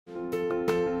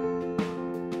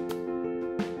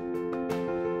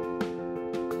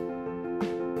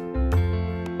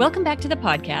Welcome back to the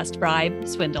podcast, Bribe,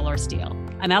 Swindle, or Steal.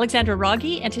 I'm Alexandra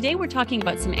Rogge, and today we're talking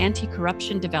about some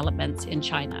anti-corruption developments in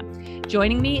China.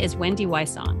 Joining me is Wendy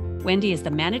Wysong. Wendy is the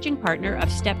managing partner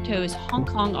of Steptoe's Hong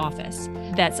Kong office.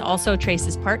 That's also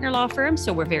Trace's partner law firm,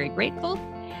 so we're very grateful.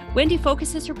 Wendy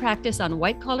focuses her practice on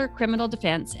white-collar criminal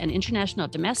defense and international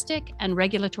domestic and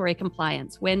regulatory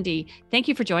compliance. Wendy, thank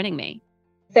you for joining me.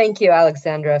 Thank you,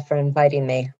 Alexandra, for inviting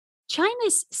me.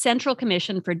 China's Central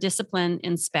Commission for Discipline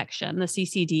Inspection, the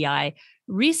CCDI,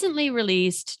 recently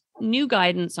released new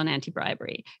guidance on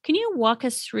anti-bribery. Can you walk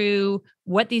us through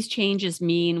what these changes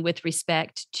mean with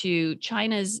respect to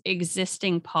China's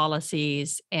existing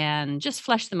policies and just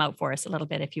flesh them out for us a little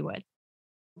bit, if you would?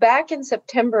 Back in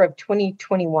September of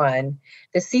 2021,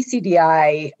 the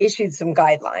CCDI issued some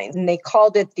guidelines, and they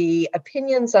called it the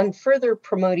Opinions on Further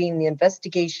Promoting the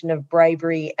Investigation of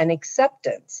Bribery and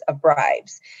Acceptance of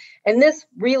Bribes. And this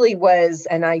really was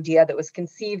an idea that was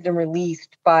conceived and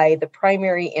released by the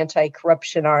primary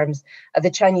anti-corruption arms of the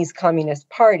Chinese Communist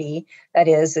Party, that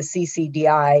is, the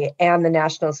CCDI, and the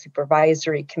National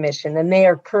Supervisory Commission. And they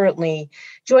are currently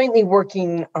jointly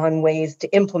working on ways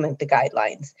to implement the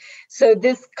guidelines. So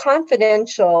this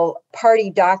confidential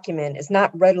party document is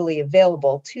not readily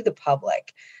available to the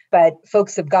public, but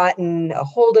folks have gotten a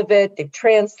hold of it, they've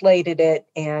translated it,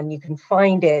 and you can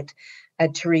find it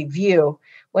to review.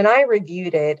 When I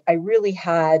reviewed it, I really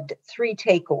had three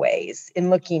takeaways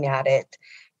in looking at it.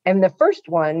 And the first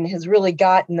one has really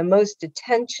gotten the most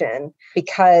attention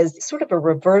because it's sort of a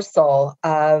reversal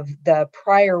of the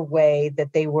prior way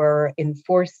that they were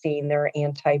enforcing their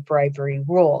anti-bribery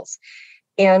rules.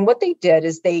 And what they did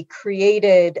is they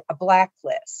created a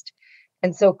blacklist.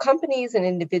 And so companies and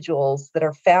individuals that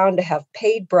are found to have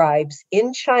paid bribes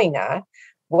in China,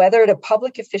 whether to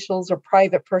public officials or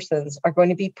private persons, are going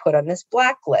to be put on this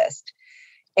blacklist.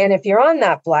 And if you're on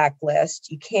that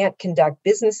blacklist, you can't conduct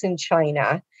business in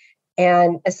China.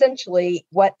 And essentially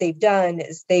what they've done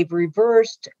is they've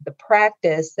reversed the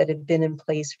practice that had been in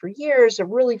place for years of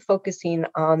really focusing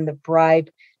on the bribe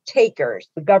takers,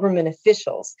 the government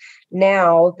officials.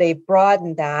 Now they've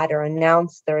broadened that or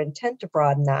announced their intent to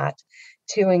broaden that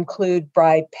to include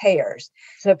bribe payers.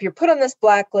 So if you're put on this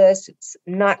blacklist, it's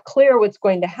not clear what's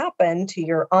going to happen to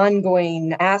your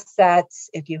ongoing assets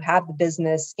if you have the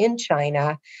business in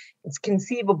China. It's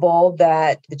conceivable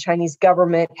that the Chinese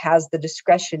government has the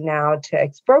discretion now to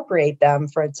expropriate them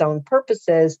for its own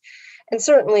purposes. And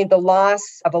certainly the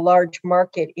loss of a large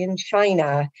market in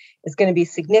China is going to be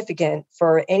significant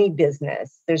for any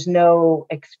business. There's no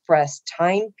express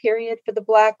time period for the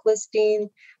blacklisting.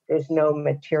 There's no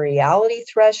materiality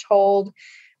threshold.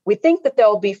 We think that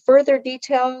there'll be further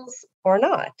details or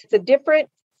not. It's a different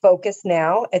focus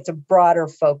now. It's a broader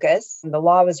focus. The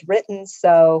law was written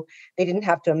so they didn't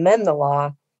have to amend the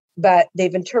law, but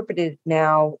they've interpreted it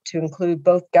now to include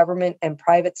both government and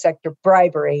private sector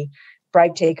bribery,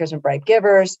 bribe takers and bribe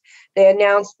givers. They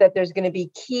announced that there's going to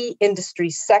be key industry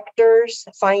sectors: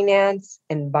 finance,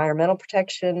 environmental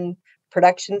protection,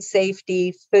 production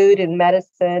safety, food and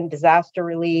medicine, disaster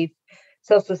relief,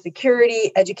 Social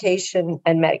Security, education,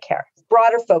 and Medicare.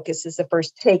 Broader focus is the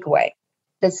first takeaway.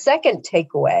 The second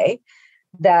takeaway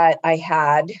that I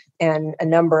had, and a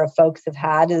number of folks have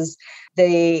had, is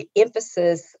the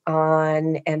emphasis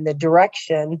on and the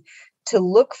direction to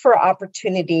look for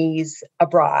opportunities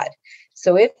abroad.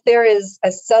 So if there is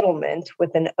a settlement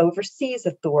with an overseas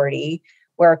authority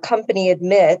where a company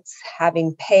admits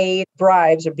having paid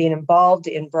bribes or being involved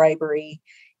in bribery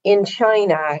in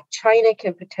China, China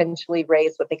can potentially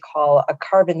raise what they call a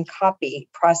carbon copy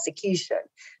prosecution.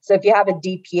 So if you have a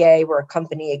DPA where a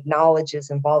company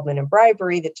acknowledges involvement in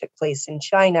bribery that took place in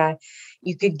China,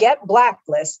 you could get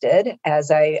blacklisted, as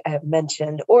I have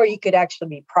mentioned, or you could actually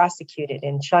be prosecuted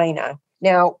in China.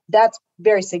 Now, that's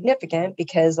very significant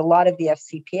because a lot of the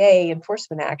FCPA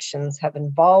enforcement actions have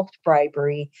involved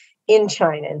bribery in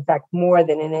China, in fact, more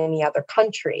than in any other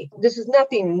country. This is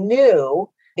nothing new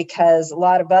because a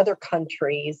lot of other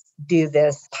countries do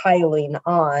this piling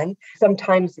on.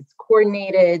 Sometimes it's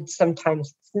coordinated,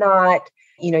 sometimes it's not.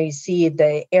 You see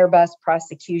the Airbus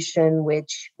prosecution,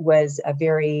 which was a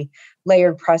very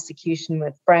layered prosecution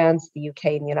with France, the UK,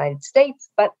 and the United States,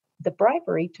 but the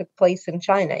bribery took place in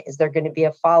China. Is there going to be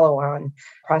a follow-on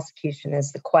prosecution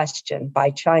is the question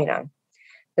by China.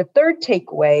 The third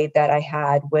takeaway that I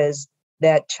had was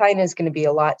that China is going to be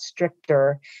a lot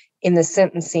stricter in the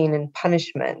sentencing and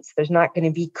punishments. There's not going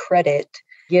to be credit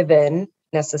given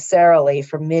necessarily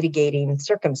for mitigating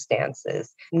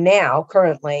circumstances. Now,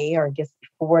 currently, or I guess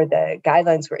before the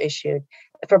guidelines were issued,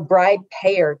 if a bribe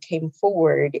payer came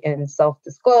forward and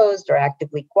self-disclosed or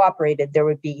actively cooperated, there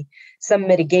would be some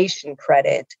mitigation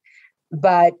credit.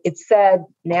 But it said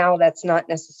now that's not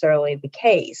necessarily the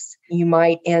case. You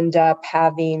might end up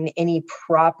having any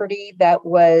property that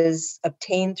was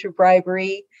obtained through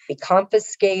bribery be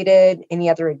confiscated, any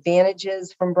other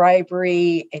advantages from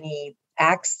bribery, any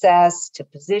access to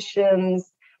positions,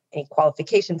 any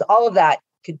qualifications, all of that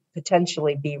could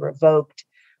potentially be revoked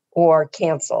or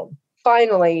canceled.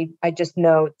 Finally, I just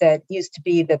note that it used to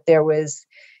be that there was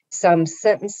some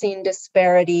sentencing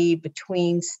disparity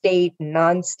between state and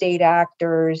non-state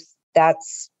actors.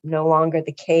 That's no longer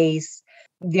the case.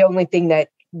 The only thing that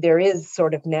there is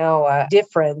sort of now a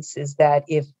difference is that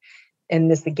and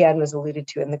this again was alluded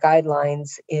to in the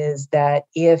guidelines, is that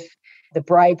if the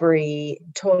bribery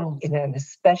totaled in an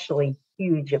especially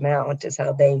huge amount, is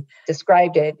how they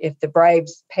described it, if the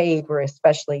bribes paid were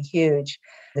especially huge,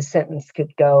 the sentence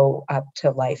could go up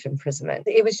to life imprisonment.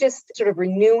 It was just sort of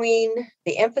renewing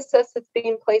the emphasis that's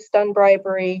being placed on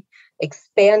bribery,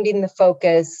 expanding the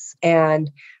focus, and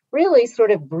really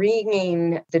sort of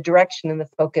bringing the direction and the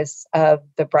focus of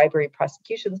the bribery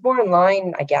prosecutions more in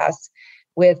line, I guess,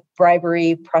 with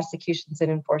bribery prosecutions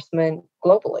and enforcement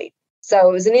globally. So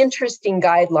it was an interesting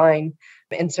guideline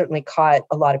and certainly caught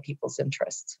a lot of people's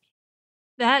interests.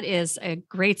 That is a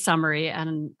great summary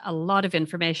and a lot of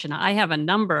information. I have a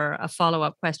number of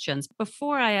follow-up questions.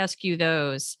 Before I ask you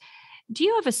those, do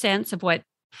you have a sense of what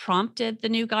prompted the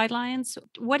new guidelines?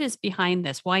 What is behind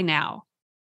this? Why now?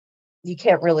 You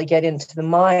can't really get into the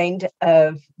mind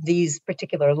of these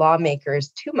particular lawmakers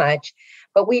too much,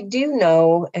 but we do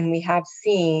know and we have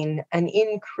seen an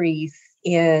increase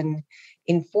in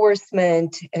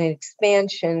enforcement and an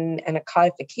expansion and a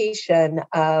codification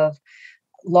of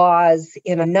laws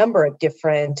in a number of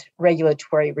different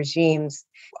regulatory regimes.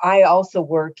 I also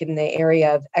work in the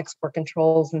area of export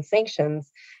controls and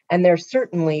sanctions, and there's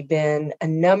certainly been a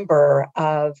number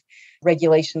of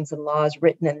regulations and laws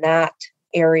written in that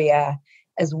area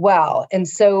as well. And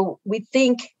so we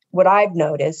think what I've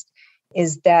noticed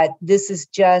is that this is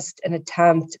just an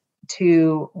attempt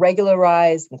to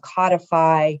regularize and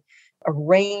codify a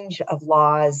range of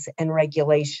laws and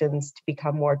regulations to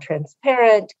become more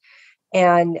transparent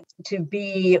and to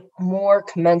be more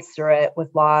commensurate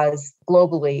with laws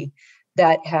globally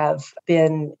that have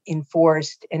been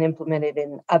enforced and implemented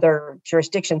in other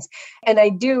jurisdictions. And I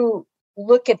do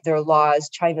look at their laws,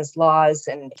 China's laws,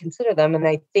 and consider them. And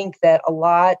I think that a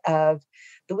lot of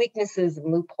the weaknesses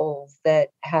and loopholes that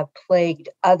have plagued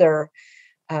other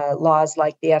laws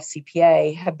like the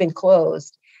FCPA have been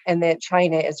closed. And that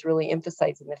China is really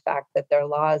emphasizing the fact that their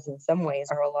laws in some ways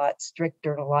are a lot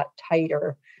stricter and a lot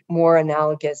tighter, more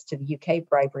analogous to the UK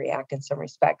Bribery Act in some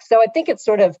respects. So I think it's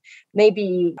sort of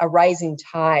maybe a rising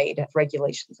tide of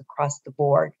regulations across the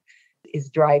board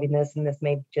is driving this, and this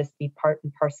may just be part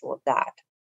and parcel of that.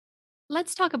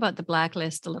 Let's talk about the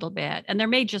blacklist a little bit. And there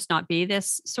may just not be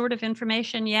this sort of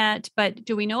information yet, but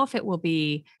do we know if it will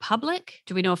be public?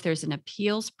 Do we know if there's an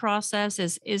appeals process?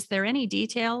 Is there any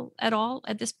detail at all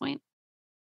at this point?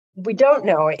 We don't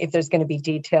know if there's going to be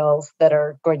details that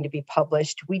are going to be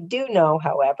published. We do know,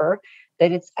 however,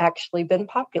 that it's actually been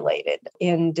populated.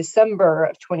 In December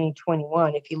of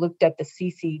 2021, if you looked at the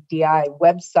CCDI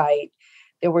website,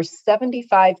 there were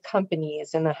 75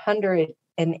 companies and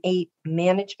 108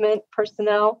 management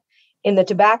personnel in the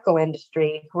tobacco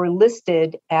industry who were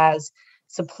listed as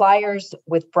suppliers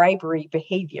with bribery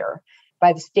behavior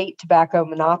by the State Tobacco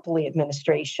Monopoly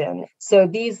Administration. So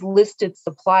these listed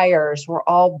suppliers were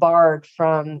all barred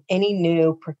from any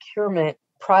new procurement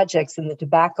projects in the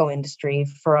tobacco industry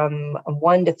from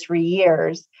 1 to 3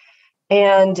 years.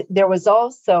 And there was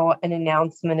also an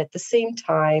announcement at the same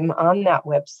time on that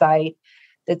website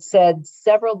that said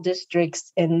several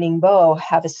districts in Ningbo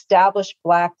have established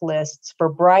blacklists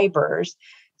for bribers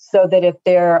so that if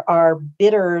there are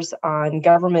bidders on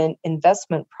government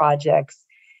investment projects,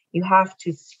 you have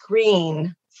to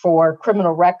screen for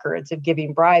criminal records of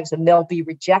giving bribes, and they'll be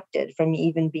rejected from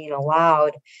even being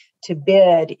allowed to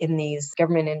bid in these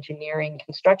government engineering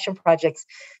construction projects.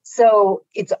 So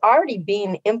it's already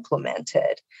being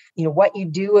implemented. What you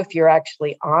do if you're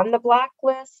actually on the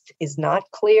blacklist is not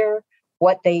clear.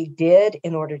 What they did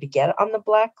in order to get on the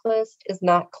blacklist is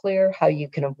not clear. How you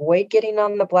can avoid getting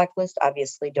on the blacklist,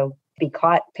 obviously don't be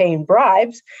caught paying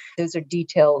bribes. Those are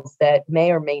details that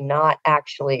may or may not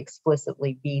actually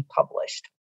explicitly be published.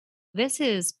 This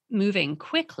is moving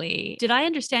quickly. Did I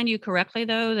understand you correctly,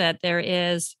 though, that there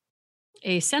is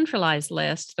a centralized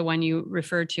list, the one you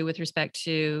referred to with respect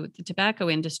to the tobacco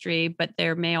industry, but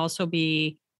there may also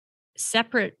be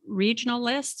separate regional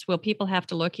lists? Will people have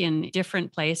to look in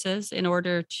different places in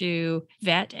order to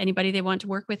vet anybody they want to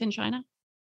work with in China?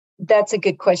 That's a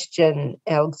good question,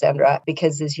 Alexandra,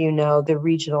 because as you know, the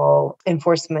regional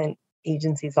enforcement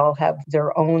agencies all have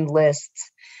their own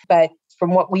lists. But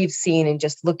from what we've seen and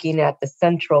just looking at the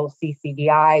central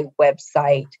CCDI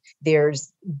website,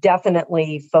 there's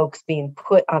definitely folks being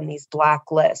put on these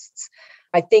black lists.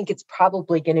 I think it's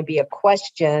probably going to be a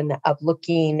question of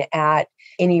looking at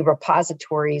any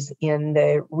repositories in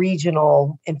the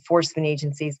regional enforcement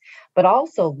agencies, but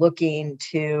also looking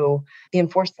to the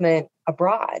enforcement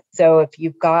abroad. So if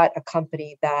you've got a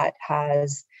company that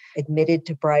has admitted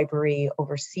to bribery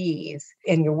overseas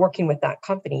and you're working with that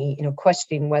company,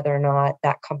 questioning whether or not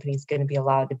that company is going to be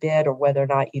allowed to bid or whether or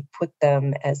not you put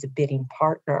them as a bidding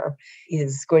partner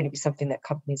is going to be something that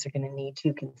companies are going to need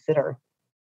to consider.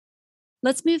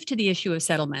 Let's move to the issue of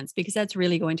settlements, because that's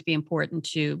really going to be important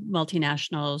to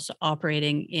multinationals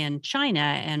operating in China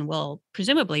and will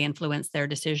presumably influence their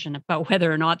decision about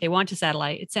whether or not they want to settle.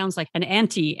 It sounds like an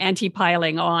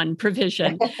anti-piling on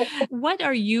provision. What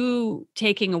are you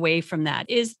taking away from that?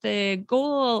 Is the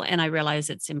goal, and I realize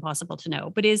it's impossible to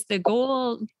know, but is the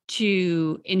goal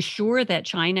to ensure that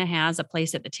China has a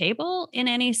place at the table in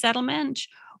any settlement?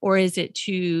 Or is it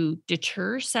to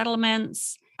deter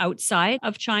settlements outside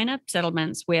of China,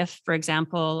 settlements with, for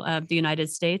example, the United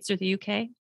States or the UK?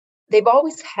 They've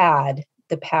always had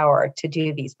the power to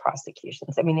do these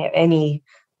prosecutions. I mean, any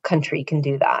country can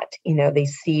do that. They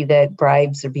see that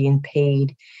bribes are being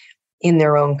paid in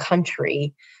their own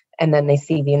country, and then they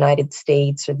see the United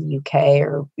States or the UK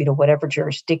or, whatever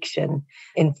jurisdiction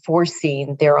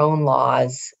enforcing their own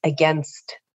laws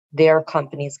against their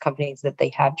companies that they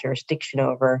have jurisdiction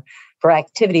over for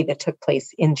activity that took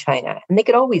place in China. And they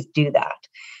could always do that.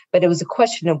 But it was a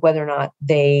question of whether or not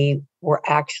they were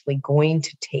actually going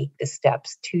to take the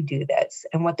steps to do this.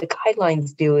 And what the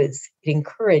guidelines do is it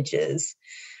encourages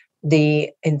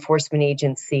the enforcement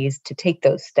agencies to take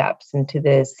those steps, and to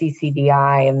the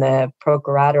CCDI and the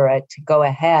Procuratorate to go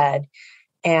ahead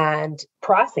and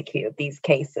prosecute these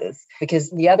cases, because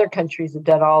the other countries have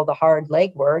done all the hard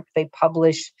legwork. They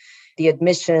publish the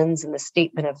admissions and the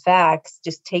statement of facts,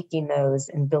 just taking those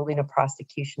and building a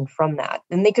prosecution from that.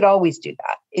 And they could always do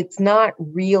that. It's not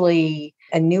really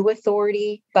a new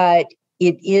authority, but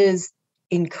it is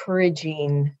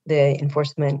encouraging the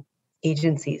enforcement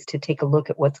agencies to take a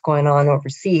look at what's going on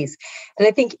overseas. And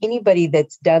I think anybody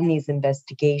that's done these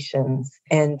investigations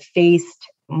and faced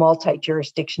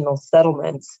multi-jurisdictional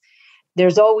settlements,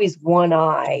 there's always one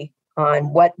eye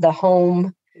on what the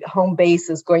home base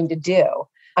is going to do.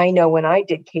 I know when I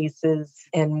did cases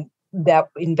and that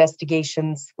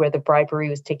investigations where the bribery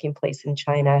was taking place in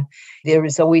China, there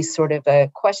was always sort of a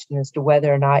question as to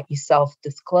whether or not you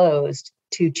self-disclosed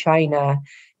to China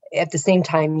at the same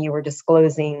time you were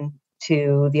disclosing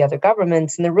to the other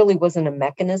governments. And there really wasn't a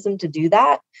mechanism to do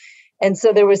that. And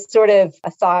so there was sort of a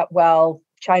thought, well,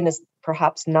 China's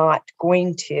perhaps not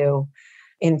going to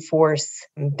enforce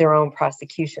their own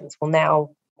prosecutions. Well, now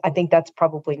I think that's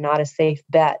probably not a safe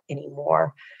bet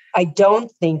anymore. I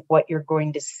don't think what you're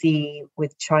going to see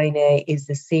with China is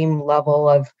the same level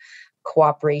of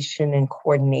cooperation and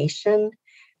coordination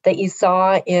that you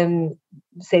saw in,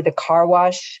 say, the car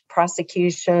wash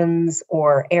prosecutions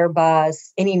or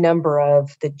Airbus, any number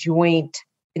of the joint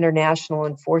international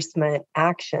enforcement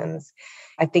actions.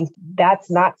 I think that's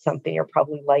not something you're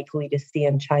probably likely to see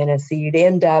in China. So you'd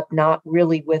end up not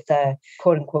really with a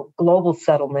quote unquote global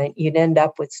settlement. You'd end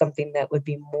up with something that would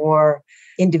be more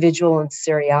individual and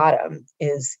seriatim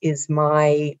is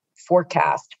my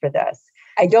forecast for this.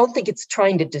 I don't think it's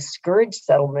trying to discourage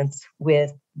settlements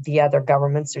with the other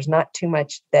governments. There's not too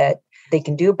much that they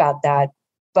can do about that.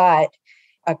 But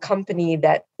a company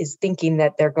that is thinking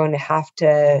that they're going to have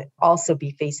to also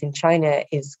be facing China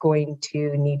is going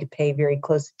to need to pay very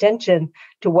close attention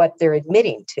to what they're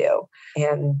admitting to.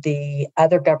 And the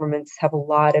other governments have a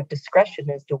lot of discretion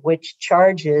as to which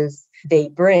charges they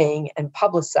bring and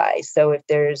publicize. So if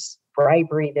there's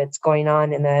bribery that's going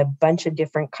on in a bunch of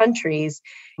different countries,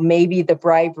 maybe the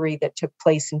bribery that took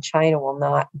place in China will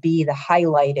not be the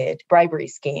highlighted bribery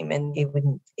scheme, and it would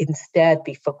instead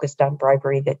be focused on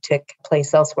bribery that took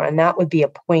place elsewhere. And that would be a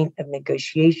point of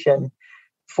negotiation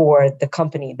for the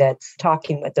company that's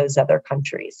talking with those other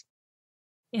countries.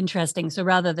 Interesting. So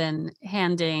rather than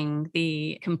handing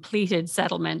the completed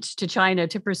settlement to China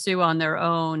to pursue on their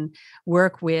own,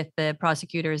 work with the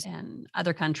prosecutors and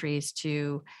other countries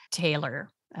to tailor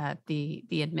the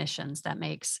admissions. That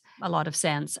makes a lot of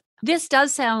sense. This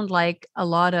does sound like a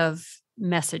lot of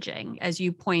messaging. As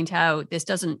you point out, this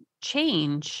doesn't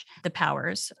change the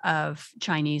powers of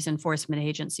Chinese enforcement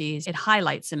agencies. It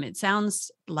highlights them. It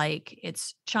sounds like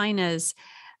it's China's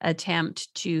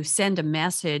attempt to send a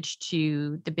message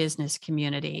to the business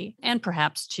community and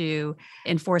perhaps to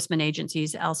enforcement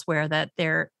agencies elsewhere that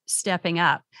they're stepping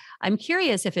up. I'm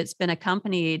curious if it's been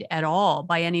accompanied at all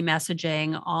by any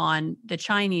messaging on the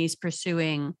Chinese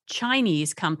pursuing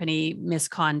Chinese company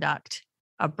misconduct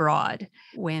abroad.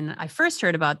 When I first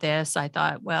heard about this, I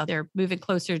thought, well, they're moving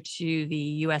closer to the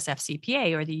US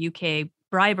FCPA or the UK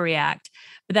Bribery Act,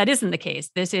 but that isn't the case.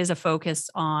 This is a focus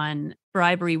on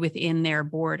bribery within their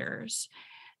borders.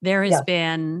 There has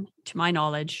been, to my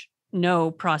knowledge,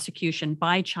 no prosecution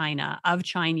by China of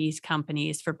Chinese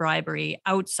companies for bribery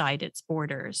outside its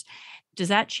borders. Does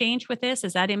that change with this?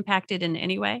 Is that impacted in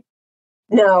any way?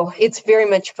 No, it's very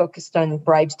much focused on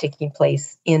bribes taking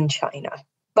place in China.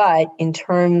 But in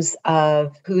terms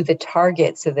of who the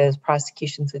targets of those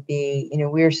prosecutions would be,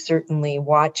 we're certainly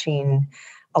watching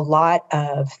a lot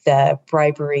of the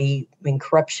bribery and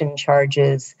corruption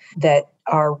charges that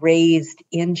are raised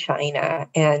in China,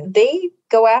 and they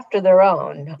go after their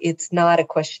own. It's not a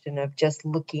question of just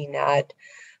looking at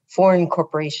foreign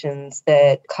corporations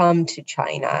that come to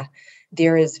China.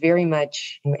 There is very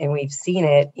much, and we've seen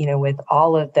it, with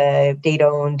all of the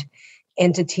state-owned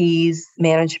entities,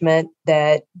 management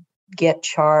that get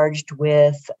charged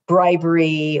with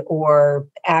bribery or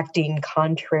acting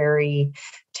contrary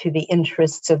to the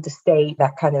interests of the state,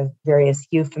 that kind of various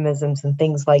euphemisms and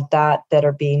things like that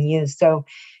are being used. So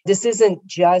this isn't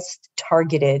just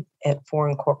targeted at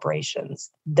foreign corporations.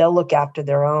 They'll look after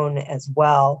their own as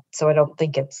well. So I don't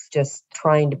think it's just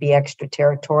trying to be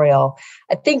extraterritorial.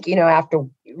 I think, after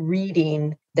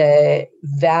reading the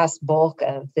vast bulk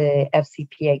of the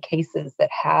FCPA cases that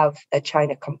have a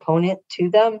China component to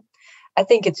them, I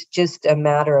think it's just a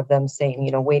matter of them saying,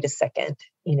 wait a second,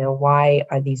 why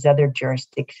are these other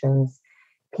jurisdictions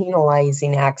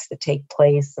penalizing acts that take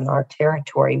place in our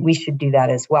territory? We should do that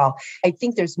as well. I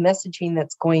think there's messaging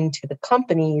that's going to the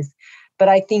companies, but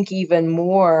I think even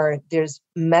more, there's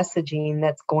messaging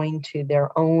that's going to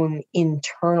their own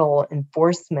internal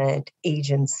enforcement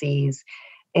agencies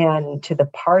and to the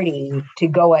party to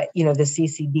go at, the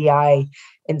CCDI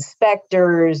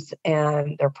inspectors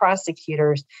and their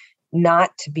prosecutors,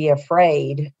 not to be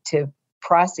afraid to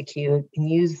prosecute and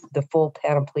use the full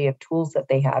panoply of tools that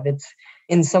they have. It's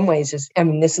in some ways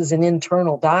this is an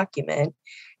internal document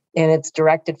and it's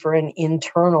directed for an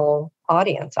internal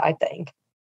audience, I think.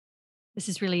 This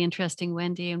is really interesting,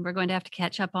 Wendy, and we're going to have to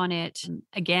catch up on it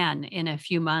again in a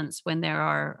few months when there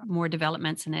are more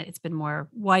developments and it's been more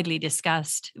widely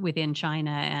discussed within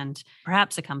China and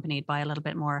perhaps accompanied by a little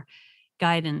bit more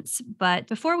guidance. But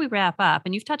before we wrap up,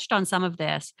 and you've touched on some of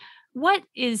this, what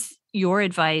is your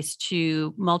advice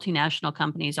to multinational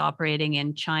companies operating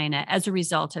in China as a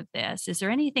result of this? Is there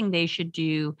anything they should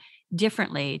do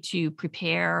differently to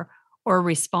prepare or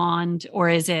respond, or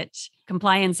is it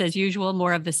compliance as usual,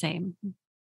 more of the same?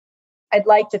 I'd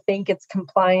like to think it's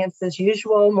compliance as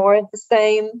usual, more of the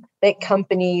same, that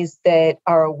companies that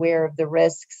are aware of the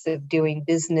risks of doing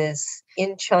business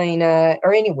in China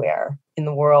or anywhere in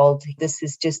the world, this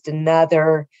is just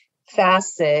another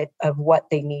facet of what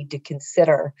they need to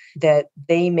consider, that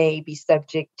they may be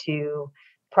subject to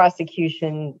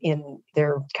prosecution in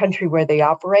their country where they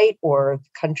operate or the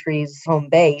country's home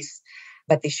base,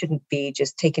 but they shouldn't be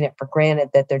just taking it for granted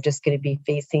that they're just going to be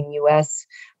facing U.S.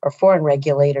 or foreign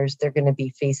regulators. They're going to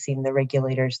be facing the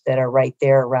regulators that are right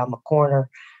there around the corner,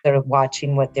 that are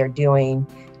watching what they're doing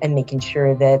and making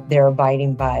sure that they're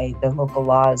abiding by the local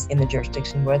laws in the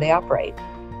jurisdiction where they operate.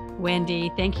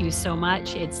 Wendy, thank you so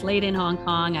much. It's late in Hong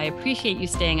Kong. I appreciate you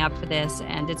staying up for this,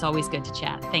 and it's always good to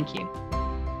chat. Thank you.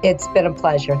 It's been a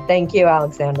pleasure. Thank you,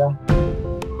 Alexandra.